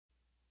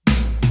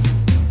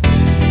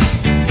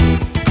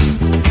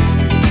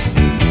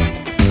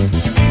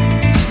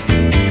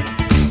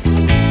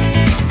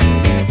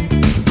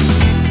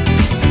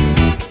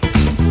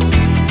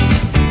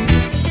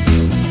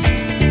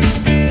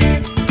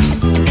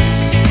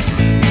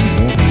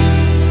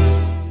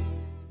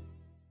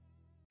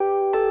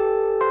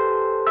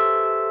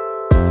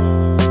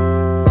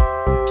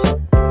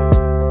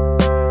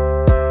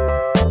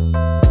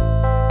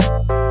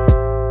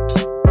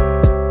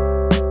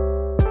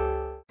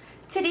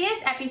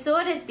Today's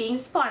episode is being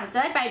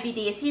sponsored by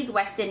Bidesi's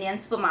West Indian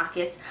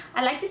Supermarket.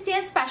 I'd like to say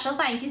a special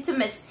thank you to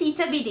Miss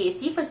Sita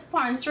Bidesi for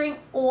sponsoring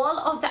all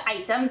of the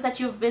items that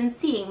you've been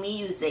seeing me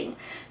using.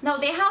 Now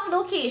they have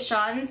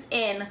locations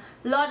in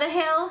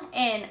Lauderhill,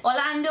 in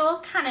Orlando,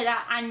 Canada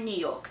and New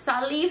York. So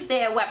I'll leave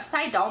their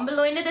website down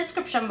below in the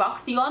description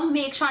box so you all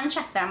make sure and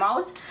check them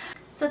out.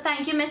 So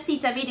thank you Miss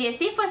Sita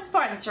Bidesi for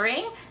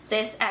sponsoring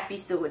this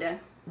episode.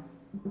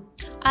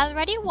 I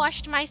already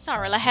washed my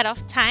sorrel ahead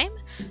of time,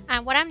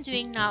 and what I'm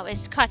doing now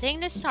is cutting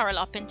the sorrel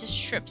up into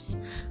strips.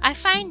 I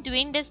find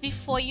doing this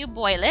before you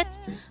boil it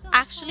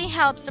actually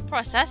helps the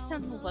process to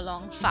move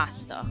along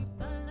faster.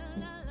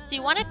 So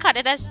you want to cut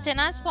it as thin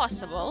as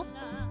possible.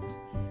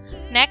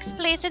 Next,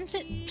 place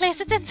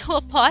it into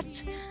a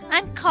pot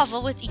and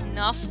cover with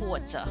enough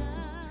water.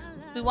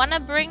 We want to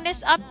bring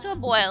this up to a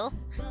boil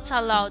to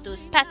allow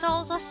those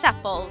petals or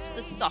sepals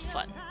to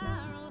soften.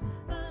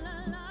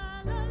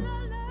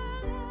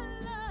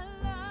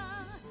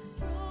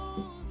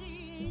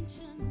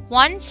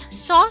 Once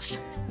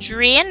soft,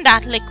 drain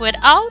that liquid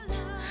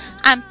out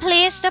and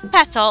place the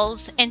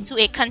petals into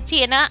a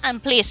container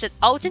and place it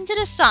out into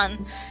the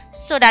sun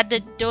so that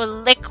the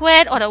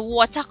liquid or the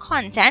water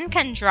content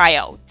can dry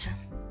out.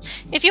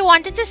 If you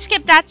wanted to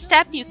skip that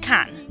step, you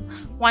can.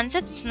 Once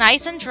it's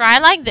nice and dry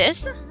like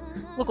this,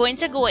 we're going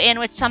to go in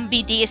with some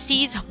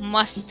Bidesi's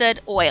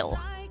mustard oil,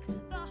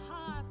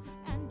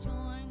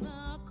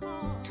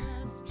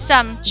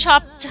 some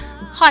chopped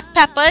hot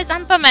peppers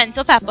and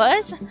pimento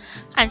peppers,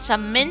 and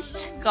some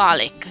minced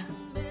garlic.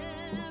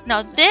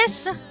 Now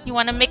this, you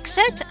want to mix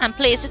it and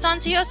place it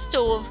onto your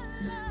stove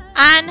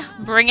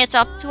and bring it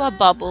up to a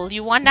bubble.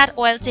 You want that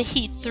oil to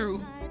heat through.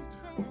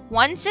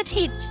 Once it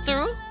heats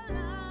through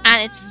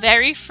and it's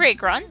very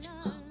fragrant,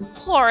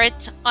 pour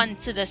it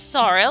onto the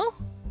sorrel,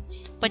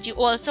 but you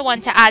also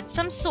want to add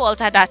some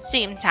salt at that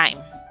same time.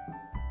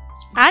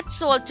 Add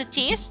salt to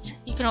taste.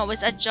 You can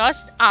always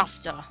adjust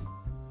after.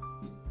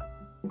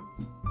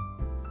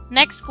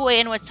 Next, go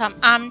in with some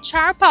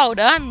amchar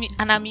powder,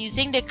 and I'm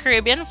using the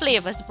Caribbean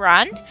Flavors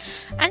brand,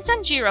 and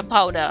some geera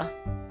powder.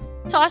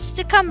 Toss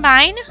to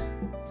combine,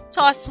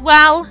 toss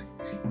well,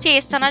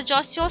 taste and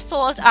adjust your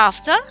salt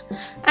after,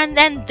 and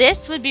then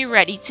this will be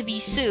ready to be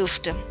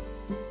served.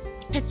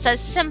 It's as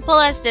simple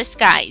as this,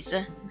 guys,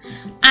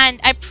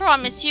 and I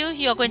promise you,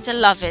 you're going to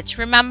love it.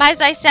 Remember,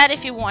 as I said,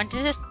 if you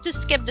wanted to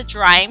skip the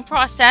drying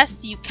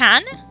process, you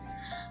can.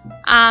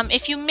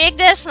 If you make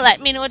this,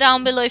 let me know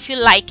down below if you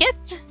like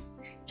it.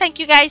 Thank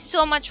you guys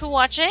so much for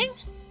watching,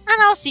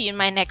 and I'll see you in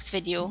my next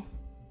video.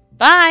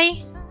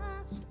 Bye!